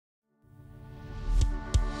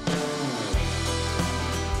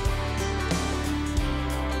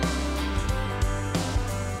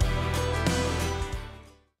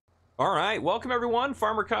All right, welcome everyone.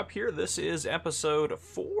 Farmer Cup here. This is episode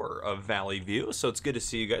 4 of Valley View, so it's good to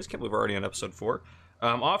see you guys. Can't believe we're already on episode 4.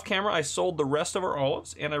 Off camera, I sold the rest of our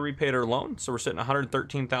olives and I repaid our loan, so we're sitting at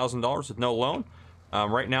 $113,000 with no loan.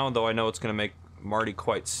 Right now, though, I know it's going to make Marty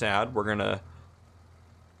quite sad. We're going to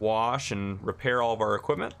wash and repair all of our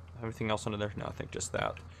equipment. Everything else under there? No, I think just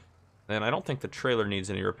that. And I don't think the trailer needs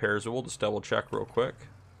any repairs, but we'll just double check real quick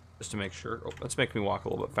just to make sure. Oh, let's make me walk a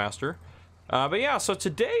little bit faster. But yeah, so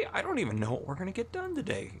today, I don't even know what we're going to get done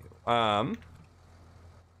today. I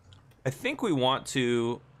think we want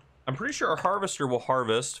to, I'm pretty sure our harvester will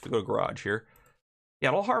harvest, if we go to garage here, yeah,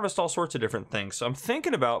 it'll harvest all sorts of different things. So I'm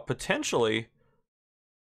thinking about potentially,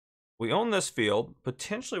 we own this field,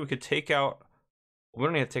 potentially we could take out, we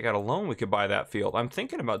don't need to take out a loan, we could buy that field. I'm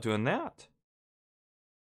thinking about doing that.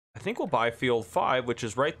 I think we'll buy field 5, which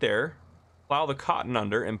is right there, plow the cotton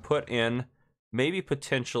under and put in maybe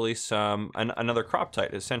potentially some another crop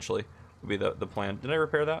type, essentially would be the plan. Did I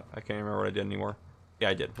repair that? I can't remember what I did anymore. Yeah,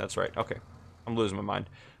 I did. That's right. Okay, I'm losing my mind.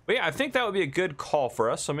 But yeah, I think that would be a good call for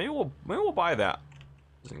us. So maybe we'll buy that.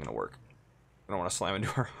 This isn't gonna work. I don't want to slam into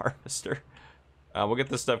our harvester. We'll get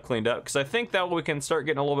this stuff cleaned up because I think that we can start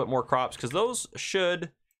getting a little bit more crops because those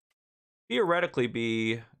should theoretically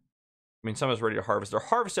be. I mean, some is ready to harvest. They're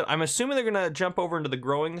harvested. I'm assuming they're gonna jump over into the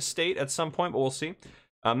growing state at some point, but we'll see.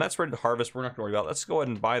 That's ready to harvest. We're not gonna worry about it. Let's go ahead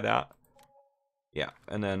and buy that. Yeah,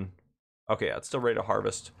 and then, okay, yeah, it's still ready to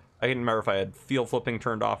harvest. I didn't remember if I had field flipping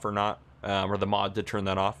turned off or not, or the mod did turn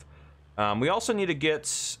that off. We also need to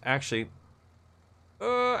get, actually,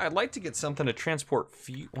 I'd like to get something to transport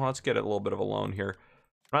fuel. Well, let's get a little bit of a loan here.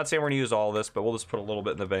 I'm not saying we're gonna use all of this, but we'll just put a little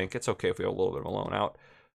bit in the bank. It's okay if we have a little bit of a loan out.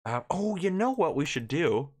 Oh, you know what we should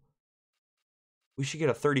do? We should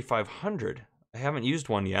get a 3500. I haven't used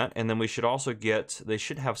one yet, and then we should also get, they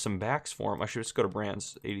should have some backs for them. I should just go to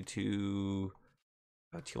brands. 82,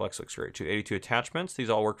 T-Lex looks great too. 82 attachments. These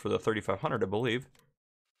all work for the 3500, I believe.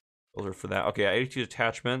 Those are for that. Okay, 82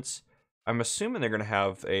 attachments. I'm assuming they're going to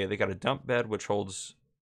have they got a dump bed which holds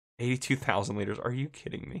 82,000 liters. Are you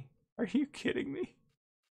kidding me? Are you kidding me?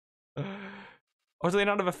 Oh, do they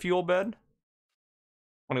not have a fuel bed?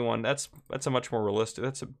 21, that's a much more realistic,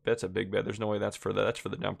 that's a big bed. There's no way that's for the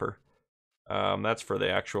dumper. That's for the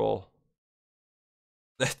actual.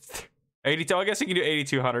 That's 82. I guess you can do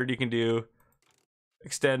 8200. You can do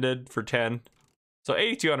extended for 10. So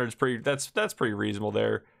 8200 is pretty. That's pretty reasonable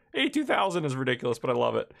there. 82,000 is ridiculous, but I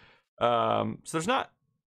love it. So there's not.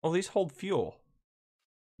 Oh, these hold fuel.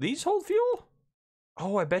 These hold fuel.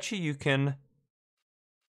 Oh, I bet you can.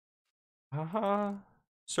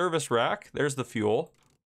 Service rack. There's the fuel.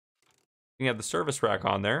 You can have the service rack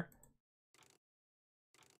on there.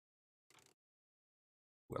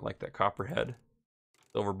 I like that copperhead.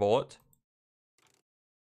 Silver bullet.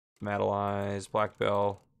 Metallized, black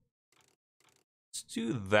bell. Let's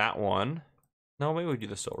do that one. No, maybe we do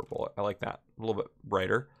the silver bullet. I like that. A little bit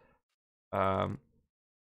brighter.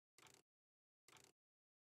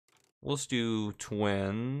 Let's do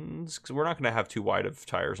twins. Because we're not going to have too wide of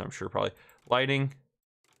tires, I'm sure, probably. Lighting.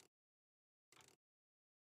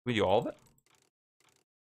 We do all of it.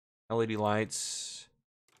 LED lights.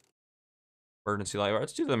 Emergency light bar.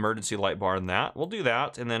 Let's do the emergency light bar in that. We'll do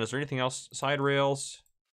that. And then is there anything else? Side rails.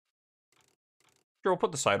 Sure, we'll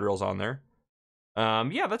put the side rails on there.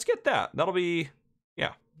 Yeah, let's get that. That'll be,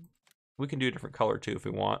 yeah. We can do a different color too if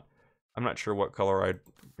we want. I'm not sure what color I'd,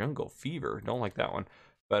 Jungle Fever. Don't like that one.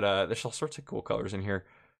 But there's all sorts of cool colors in here.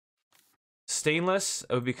 Stainless,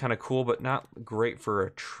 it would be kind of cool, but not great for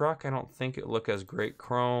a truck. I don't think it would look as great.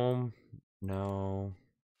 Chrome, no.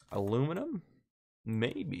 Aluminum,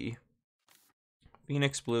 maybe.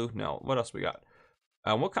 Phoenix blue, no. What else we got?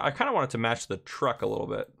 I kind of want it to match the truck a little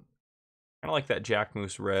bit. Kind of like that Jack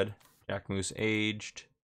Moose red. Jack Moose aged.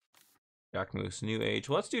 Jack Moose new age.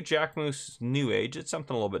 Well, let's do Jack Moose new age. It's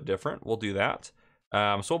something a little bit different. We'll do that.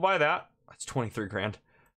 So we'll buy that. That's 23 grand.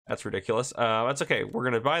 That's ridiculous. That's okay. We're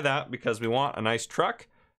gonna buy that because we want a nice truck,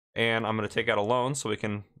 and I'm gonna take out a loan so we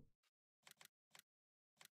can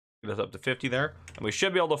get us up to 50 there, and we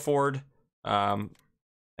should be able to afford.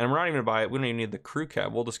 And we're not even gonna buy it. We don't even need the crew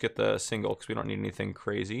cab. We'll just get the single because we don't need anything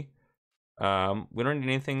crazy. We don't need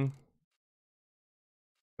anything.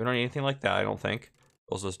 We don't need anything like that, I don't think.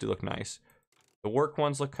 Those just do look nice. The work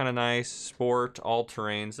ones look kind of nice. Sport, all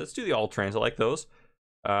terrains. Let's do the all terrains. I like those.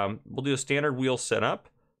 We'll do a standard wheel setup.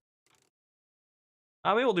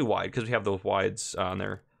 Maybe we'll do wide because we have those wides on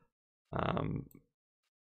there. I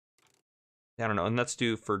don't know. And let's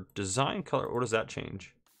do for design color. What does that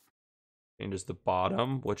change? Changes the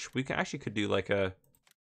bottom, which we can actually could do like a,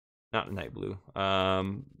 not night blue.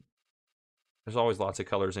 There's always lots of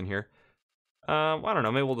colors in here. I don't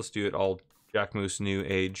know, maybe we'll just do it all Jack Moose new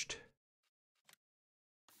aged.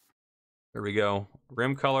 There we go.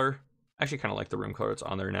 Rim color. Actually kind of like the rim color that's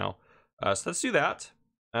on there now. So let's do that.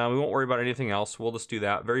 We won't worry about anything else. We'll just do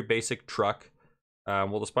that. Very basic truck.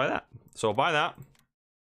 We'll just buy that. So I'll buy that.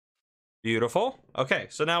 Beautiful. Okay,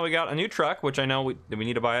 so now we got a new truck, which I know do we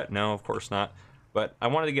need to buy it? No, of course not. But I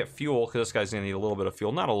wanted to get fuel because this guy's gonna need a little bit of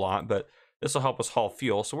fuel. Not a lot, but this will help us haul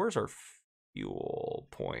fuel. So where's our fuel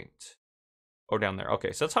point? Oh, down there.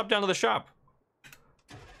 Okay, so let's hop down to the shop.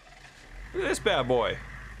 Look at this bad boy.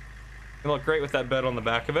 Gonna look great with that bed on the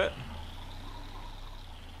back of it.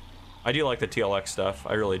 I do like the TLX stuff.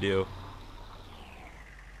 I really do.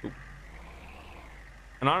 Oop.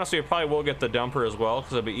 And honestly, I probably will get the dumper as well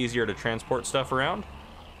because it'll be easier to transport stuff around.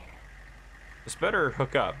 This better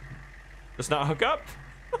hook up. Does not hook up?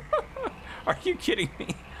 Are you kidding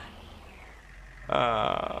me?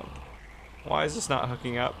 Why is this not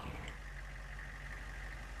hooking up?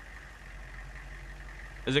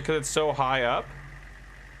 Is it because it's so high up?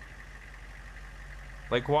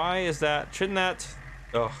 Like, why is that? Shouldn't that...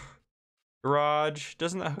 Ugh. Garage.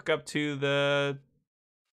 Doesn't that hook up to the...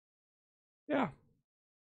 Yeah.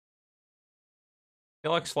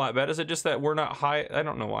 TLX flatbed. Is it just that we're not high? I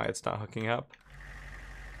don't know why it's not hooking up.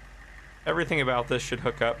 Everything about this should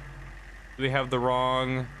hook up. Do we have the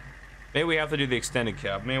wrong... Maybe we have to do the extended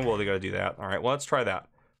cab. Maybe we'll gotta do that. All right, well, let's try that.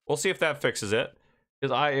 We'll see if that fixes it.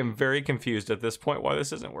 Because I am very confused at this point why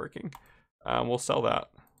this isn't working. We'll sell that.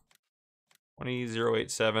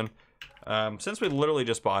 20087. Since we literally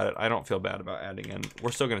just bought it, I don't feel bad about adding in.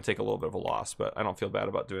 We're still going to take a little bit of a loss, but I don't feel bad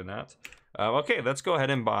about doing that. Okay, let's go ahead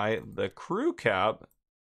and buy the crew cab.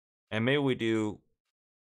 And maybe we do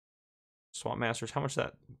Swamp Masters. How much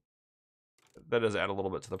that does add a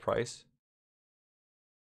little bit to the price.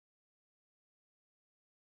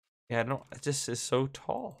 Yeah, no, it just is so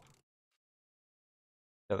tall.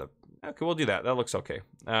 Yeah, okay, we'll do that. That looks okay.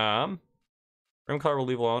 Rim color we'll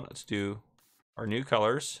leave alone. Let's do our new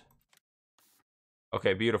colors.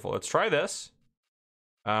 Okay, beautiful. Let's try this.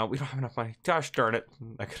 We don't have enough money. Gosh darn it.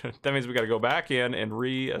 That means we got to go back in and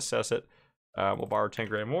reassess it. We'll borrow 10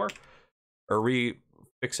 grand more. Or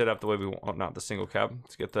fix it up the way we want. Not the single cab.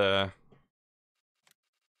 Let's get the...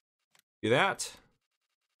 Do that.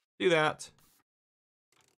 Do that.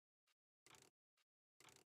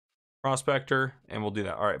 Prospector. And we'll do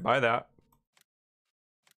that. All right, buy that.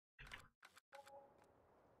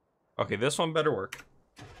 Okay, this one better work.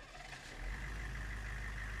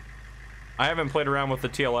 I haven't played around with the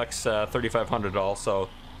TLX 3500 at all, so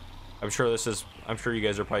I'm sure you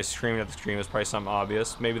guys are probably screaming at the screen. It's probably something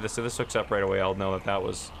obvious. Maybe if this hooks up right away, I'll know that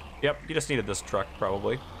was... Yep, you just needed this truck,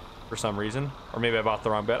 probably, for some reason. Or maybe I bought the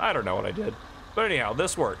wrong bed. I don't know what I did. But anyhow,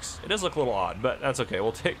 this works. It does look a little odd, but that's okay.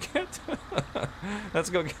 We'll take it. Let's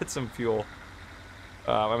go get some fuel.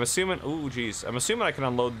 I'm assuming... Ooh, geez. I'm assuming I can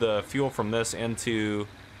unload the fuel from this into...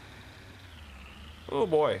 Oh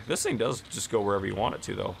boy, this thing does just go wherever you want it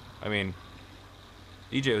to, though. I mean,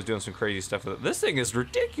 DJ was doing some crazy stuff with it. This thing is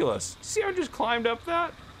ridiculous. See how I just climbed up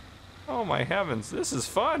that? Oh my heavens, this is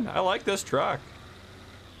fun. I like this truck.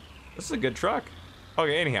 This is a good truck.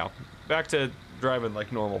 Okay, anyhow, back to driving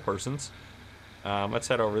like normal persons. Let's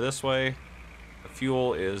head over this way. The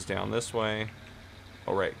fuel is down this way.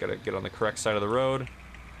 All right, gotta get on the correct side of the road.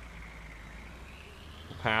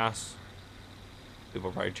 We'll pass. People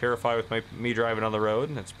are probably terrified with me driving on the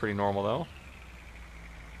road. That's pretty normal, though.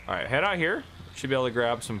 All right, head out here. Should be able to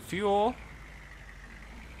grab some fuel.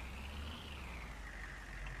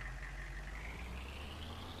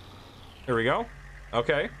 There we go.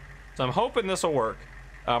 Okay. So I'm hoping this will work.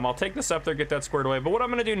 I'll take this up there, get that squared away. But what I'm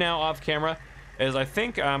going to do now off camera is I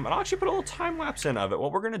think, and I'll actually put a little time lapse in of it.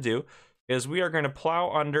 What we're going to do is we are going to plow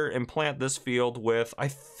under and plant this field with, I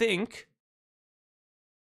think...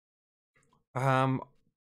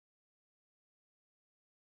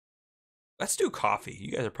 Let's do coffee.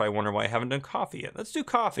 You guys are probably wondering why I haven't done coffee yet. Let's do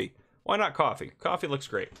coffee. Why not coffee? Coffee looks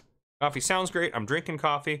great. Coffee sounds great. I'm drinking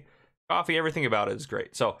coffee. Coffee, everything about it is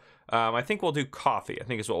great. So I think we'll do coffee. I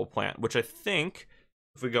think is what we'll plant, which I think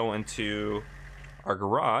if we go into our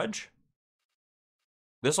garage,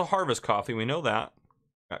 this will harvest coffee. We know that.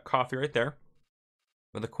 Got coffee right there.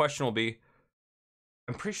 But the question will be,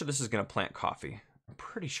 I'm pretty sure this is going to plant coffee. I'm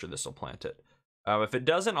pretty sure this will plant it. If it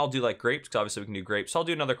doesn't, I'll do like grapes, because obviously we can do grapes. So I'll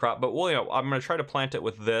do another crop, but we'll, I'm going to try to plant it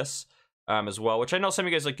with this as well, which I know some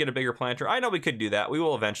of you guys like get a bigger planter. I know we could do that. We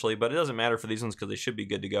will eventually, but it doesn't matter for these ones because they should be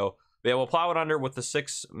good to go. But yeah, we'll plow it under with the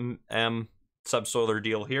 6M subsoiler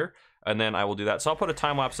deal here, and then I will do that. So I'll put a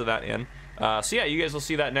time lapse of that in. So yeah, you guys will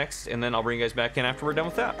see that next, and then I'll bring you guys back in after we're done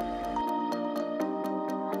with that.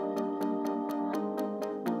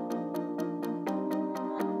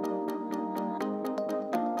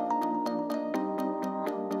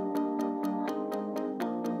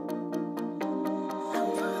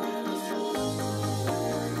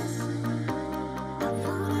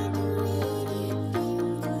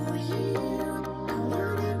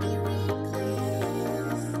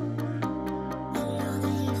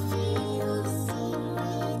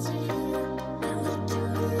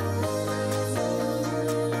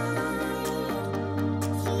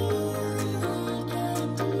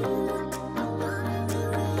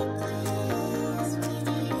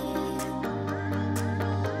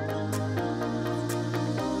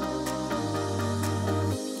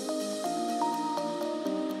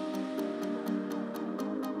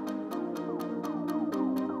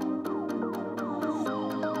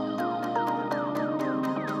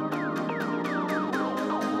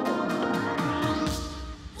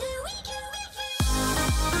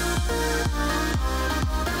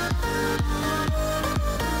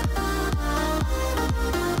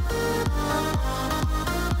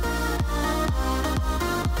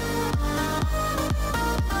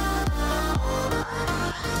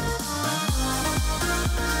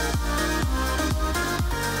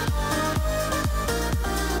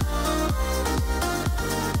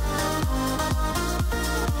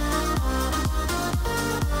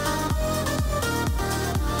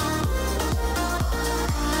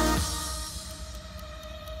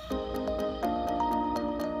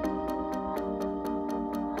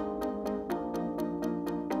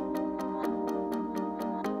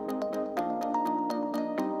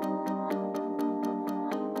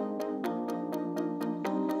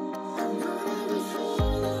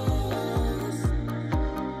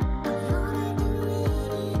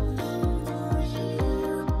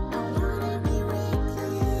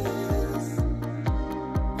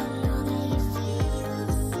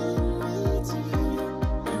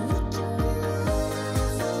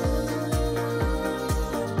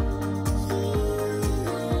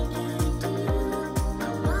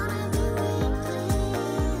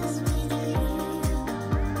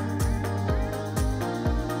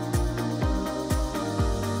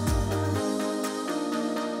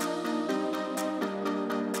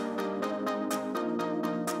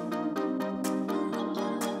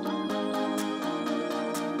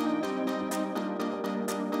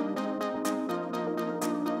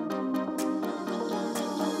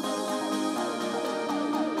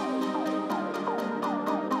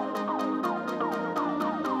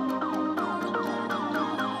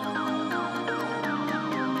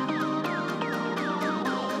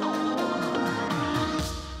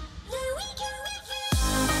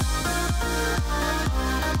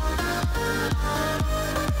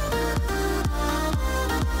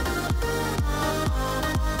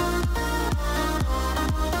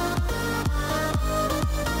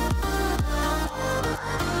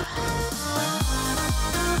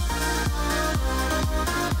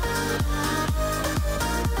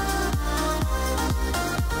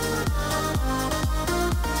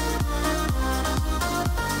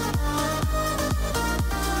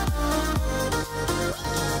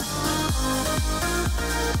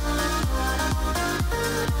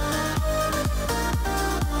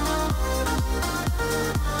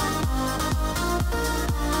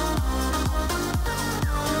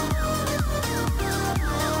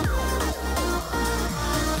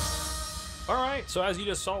 So as you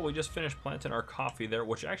just saw, we just finished planting our coffee there,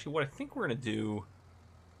 which actually what I think we're gonna do,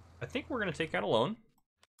 I think we're gonna take out a loan.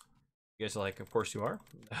 You guys are like, of course you are.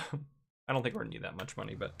 I don't think we're gonna need that much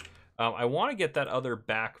money, but I want to get that other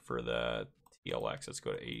back for the TLX. Let's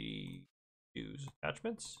go to 82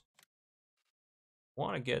 attachments.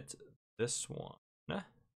 Want to get this one.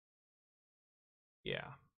 Yeah.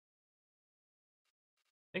 I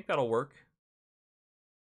think that'll work.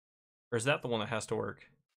 Or is that the one that has to work?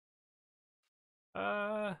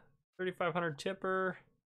 3,500 tipper.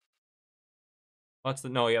 Oh, that's the,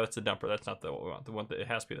 no, yeah, that's the dumper. That's not the one we want. The one that, it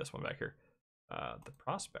has to be this one back here. The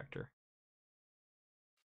prospector.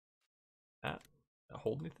 That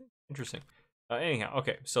hold anything? Interesting. Anyhow,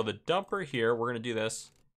 okay, so the dumper here, we're gonna do this.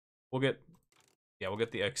 We'll get, yeah, we'll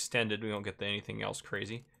get the extended. We won't get the anything else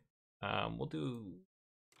crazy. We'll do,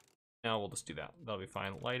 now we'll just do that. That'll be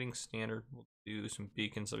fine. Lighting standard. We'll do some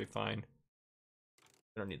beacons. That'll be fine.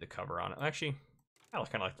 We don't need the cover on it. Actually, I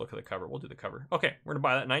kind of like the look of the cover. We'll do the cover. Okay, we're gonna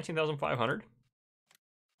buy that 19,500. And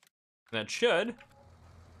that should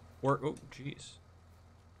work. Oh, geez.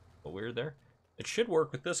 A little weird there. It should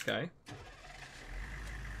work with this guy.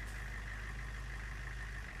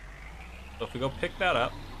 So if we go pick that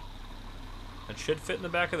up, it should fit in the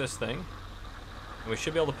back of this thing. And we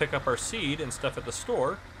should be able to pick up our seed and stuff at the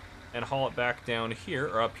store and haul it back down here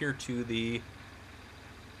or up here to the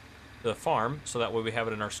farm. So that way we have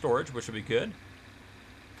it in our storage, which would be good.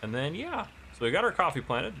 And then, yeah. So we got our coffee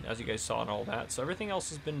planted, as you guys saw and all that. So everything else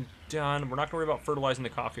has been done. We're not gonna worry about fertilizing the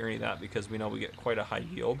coffee or any of that because we know we get quite a high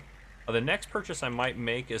yield. The next purchase I might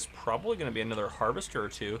make is probably gonna be another harvester or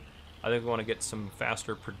two. I think we wanna get some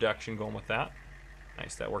faster production going with that.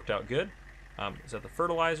 Nice, that worked out good. Is that the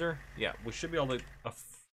fertilizer? Yeah, we should be able to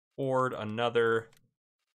afford another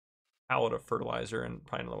pallet of fertilizer and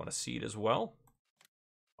probably another one of seed as well.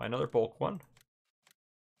 Buy another bulk one.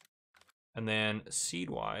 And then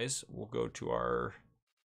seed-wise, we'll go to our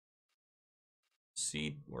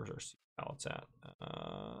seed. Where's our seed pallets at?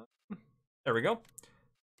 There we go.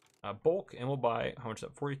 Bulk, and we'll buy, how much is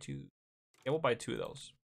that? 42. Yeah, we'll buy 2 of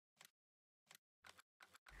those.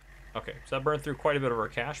 Okay, so that burned through quite a bit of our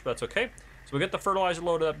cash, but that's okay. So we get the fertilizer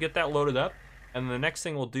loaded up, get that loaded up, and the next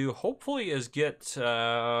thing we'll do, hopefully, is get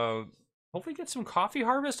some coffee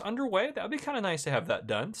harvest underway. That would be kind of nice to have that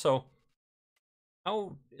done. So,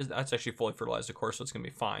 that's actually fully fertilized, of course, so it's gonna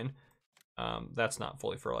be fine. That's not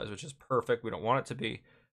fully fertilized, which is perfect. We don't want it to be,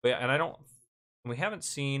 but yeah, and we haven't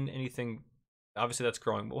seen anything. Obviously, that's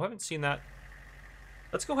growing, but we haven't seen that.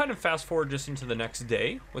 Let's go ahead and fast forward just into the next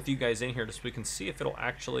day with you guys in here, just so we can see if it'll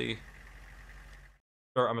actually.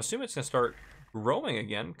 Or I'm assuming it's gonna start growing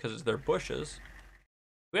again because they're bushes.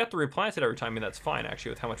 We have to replant it every time, and that's fine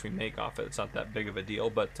actually with how much we make off it. It's not that big of a deal,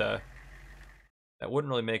 but that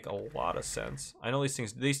wouldn't really make a lot of sense. I know these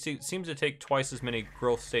things, seem to take twice as many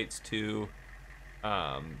growth states to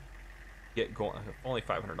get going. Only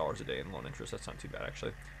 $500 a day in loan interest. That's not too bad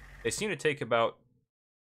actually. They seem to take about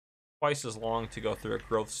twice as long to go through a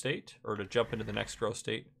growth state or to jump into the next growth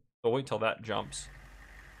state. So wait till that jumps.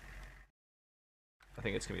 I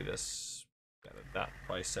think it's gonna be this, yeah, that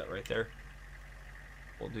price set right there.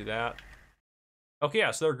 We'll do that. Okay,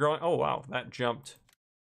 yeah, so they're growing. Oh wow, that jumped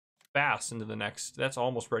fast into the next. That's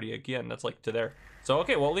almost ready again. That's like to there. So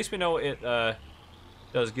okay, well at least we know it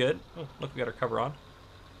does good. Oh, look, we got our cover on.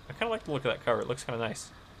 I kind of like the look of that cover. It looks kind of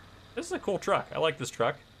nice. This is a cool truck. I like this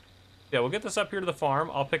truck. Yeah, we'll get this up here to the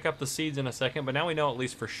farm. I'll pick up the seeds in a second, but now we know at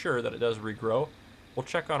least for sure that it does regrow. We'll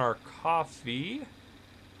check on our coffee.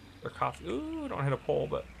 Ooh, don't hit a pole,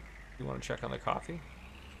 but you want to check on the coffee.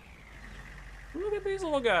 Look at these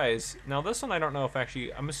little guys. Now this one, I don't know if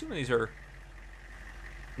actually, I'm assuming these are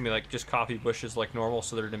gonna be like just coffee bushes like normal,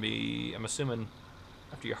 so they're gonna be, I'm assuming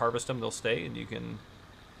after you harvest them, they'll stay and you can,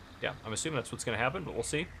 yeah, I'm assuming that's what's gonna happen, but we'll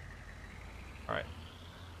see. All right.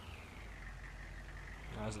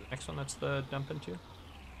 Now is the next one that's the dump into?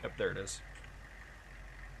 Yep, there it is.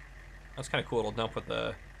 That's kind of cool. It'll dump with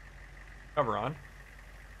the cover on.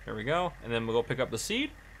 There we go. And then we'll go pick up the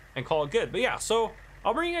seed and call it good. But yeah, so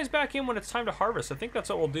I'll bring you guys back in when it's time to harvest. I think that's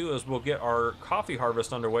what we'll do is we'll get our coffee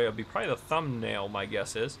harvest underway. It'll be probably the thumbnail, my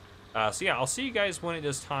guess is. So yeah, I'll see you guys when it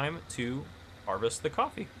is time to harvest the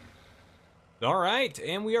coffee. All right,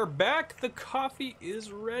 and we are back. The coffee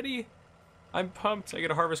is ready. I'm pumped. I get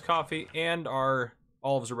to harvest coffee and our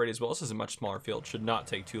olives are ready as well. This is a much smaller field. Should not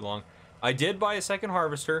take too long. I did buy a second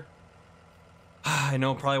harvester. I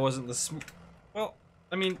know it probably wasn't the well,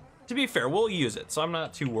 I mean, to be fair, we'll use it, so I'm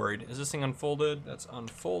not too worried. Is this thing unfolded? Let's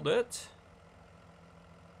unfold it.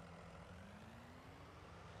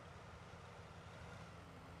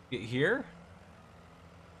 Get here.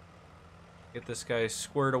 Get this guy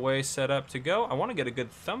squared away, set up to go. I want to get a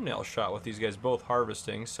good thumbnail shot with these guys both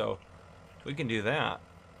harvesting, so we can do that.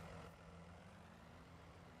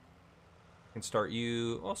 I can start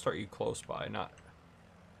you, I'll start you close by, not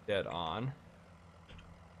dead on.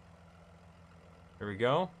 Here we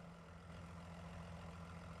go.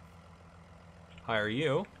 Hire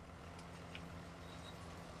you.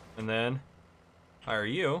 And then hire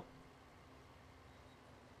you.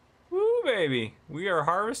 Woo, baby. We are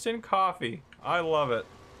harvesting coffee. I love it.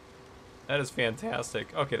 That is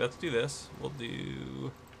fantastic. Okay, let's do this. We'll do...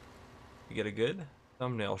 You get a good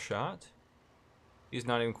thumbnail shot. He's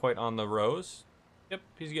not even quite on the rows. Yep,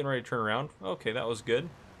 he's getting ready to turn around. Okay, that was good.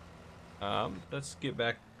 Let's get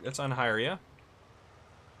back. Let's unhire you.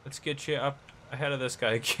 Let's get you up ahead of this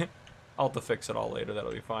guy again. I'll have to fix it all later.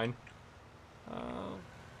 That'll be fine.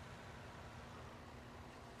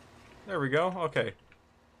 There we go. Okay.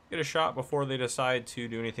 Get a shot before they decide to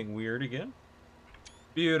do anything weird again.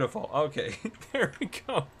 Beautiful. Okay. There we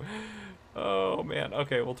go. Oh, man.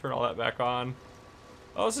 Okay, we'll turn all that back on.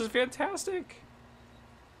 Oh, this is fantastic.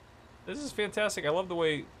 This is fantastic. I love the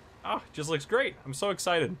way... Ah, it just looks great. I'm so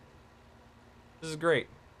excited. This is great.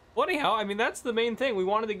 Well, anyhow, I mean, that's the main thing. We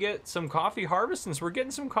wanted to get some coffee harvesting, so we're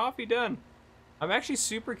getting some coffee done. I'm actually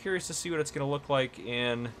super curious to see what it's going to look like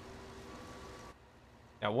in...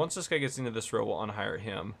 Now, once this guy gets into this row, we'll unhire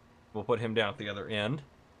him. We'll put him down at the other end.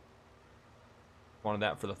 Wanted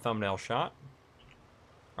that for the thumbnail shot.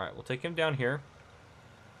 All right, we'll take him down here.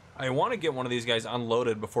 I want to get one of these guys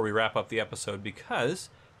unloaded before we wrap up the episode because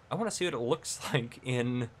I want to see what it looks like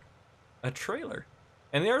in a trailer.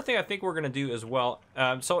 And the other thing I think we're going to do as well,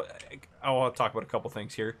 so I'll talk about a couple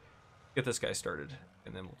things here. Get this guy started,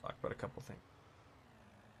 and then we'll talk about a couple things.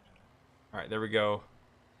 All right, there we go.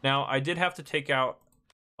 Now, I did have to take out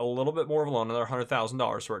a little bit more of a loan, another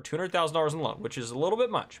 $100,000. So we're at $200,000 in loan, which is a little bit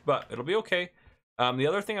much, but it'll be okay. The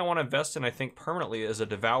other thing I want to invest in, I think, permanently is a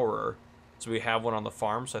devourer. So we have one on the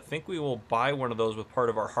farm. So I think we will buy one of those with part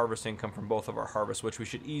of our harvest income from both of our harvests, which we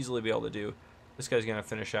should easily be able to do. This guy's going to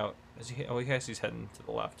finish out. Is he? Oh, I guess he's heading to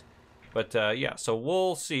the left. But yeah, so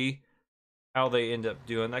we'll see how they end up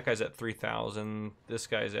doing. That guy's at 3,000. This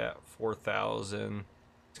guy's at 4,000.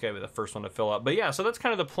 This guy will be the first one to fill up. But yeah, so that's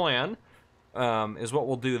kind of the plan, is what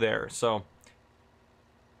we'll do there. So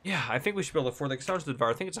yeah, I think we should be able to afford that. Stars the devour.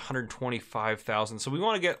 I think it's 125,000. So we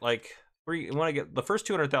want to get like we want to get the first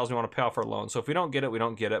 200,000. We want to pay off our loan. So if we don't get it, we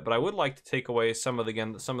don't get it. But I would like to take away some of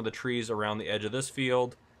the trees around the edge of this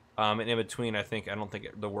field. And in between, I don't think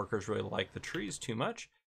the workers really like the trees too much.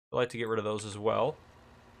 I'd like to get rid of those as well.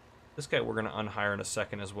 This guy we're going to unhire in a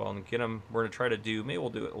second as well and get him. We're going to try to do, maybe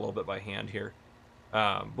we'll do it a little bit by hand here.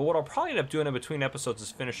 But what I'll probably end up doing in between episodes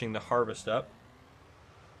is finishing the harvest up.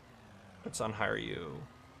 Let's unhire you.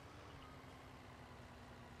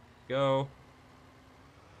 Go.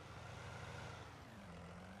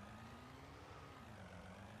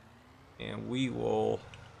 And we will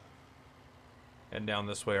head down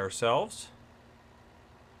this way ourselves.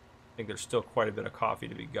 I think there's still quite a bit of coffee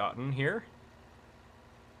to be gotten here.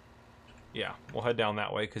 Yeah, we'll head down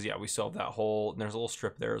that way because, yeah, we still have that hole. And there's a little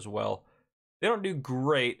strip there as well. They don't do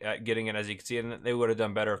great at getting it, as you can see, and they would have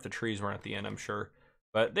done better if the trees weren't at the end, I'm sure.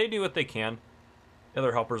 But they do what they can. The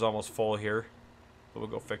other helper's almost full here. So we'll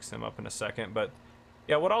go fix them up in a second. But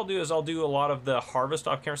yeah, what I'll do is I'll do a lot of the harvest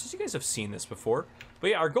off camera, since you guys have seen this before.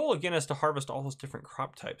 But yeah, our goal again is to harvest all those different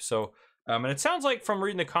crop types. So, and it sounds like from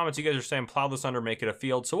reading the comments, you guys are saying plow this under, make it a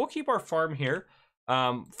field. So we'll keep our farm here.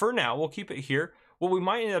 For now, we'll keep it here. What we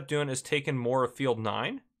might end up doing is taking more of field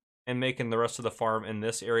 9 and making the rest of the farm in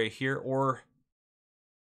this area here. Or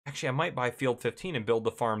actually, I might buy field 15 and build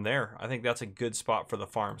the farm there. I think that's a good spot for the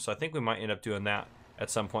farm. So I think we might end up doing that at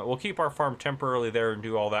some point. We'll keep our farm temporarily there and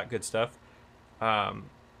do all that good stuff.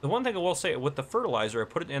 The one thing I will say, with the fertilizer, I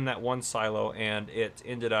put it in that one silo and it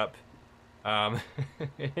ended up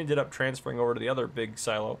it ended up transferring over to the other big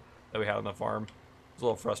silo that we had on the farm. It's a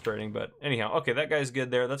little frustrating, but anyhow, okay, that guy's good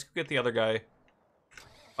there. Let's go get the other guy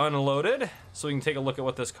unloaded so we can take a look at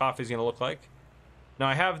what this coffee is going to look like. Now,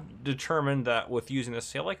 I have determined that with using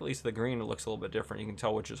this, I like at least the green, it looks a little bit different. You can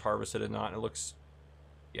tell which is harvested and not. It looks,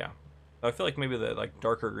 yeah. I feel like maybe the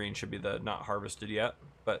darker green should be the not harvested yet,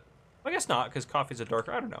 but I guess not, because coffee's a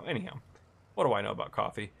darker, I don't know. Anyhow, what do I know about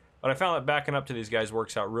coffee? But I found that backing up to these guys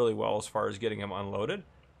works out really well as far as getting them unloaded.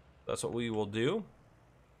 That's what we will do.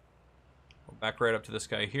 We'll back right up to this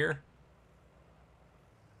guy here.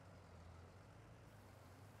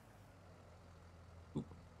 Oop.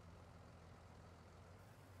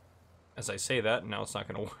 As I say that, now it's not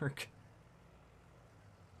going to work.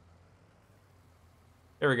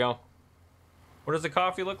 There we go. What does the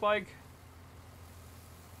coffee look like?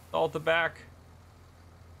 All at the back.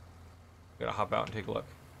 Gotta hop out and take a look.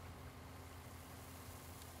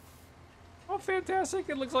 Oh, fantastic.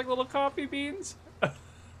 It looks like little coffee beans.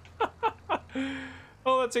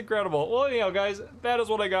 Oh, that's incredible. Well, anyhow, guys, that is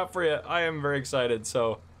what I got for you. I am very excited.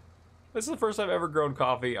 So, this is the first time I've ever grown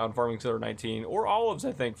coffee on Farming Simulator 19, or olives,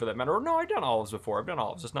 I think, for that matter. Or no, I've done olives before. I've done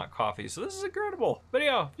olives, just not coffee. So this is incredible. But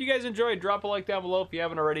anyhow, if you guys enjoyed, drop a like down below. If you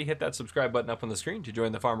haven't already, hit that subscribe button up on the screen to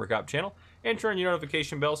join the Farmer Cop channel, and turn on your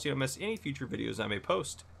notification bell so you don't miss any future videos I may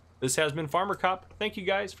post. This has been Farmer Cop. Thank you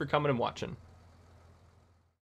guys for coming and watching.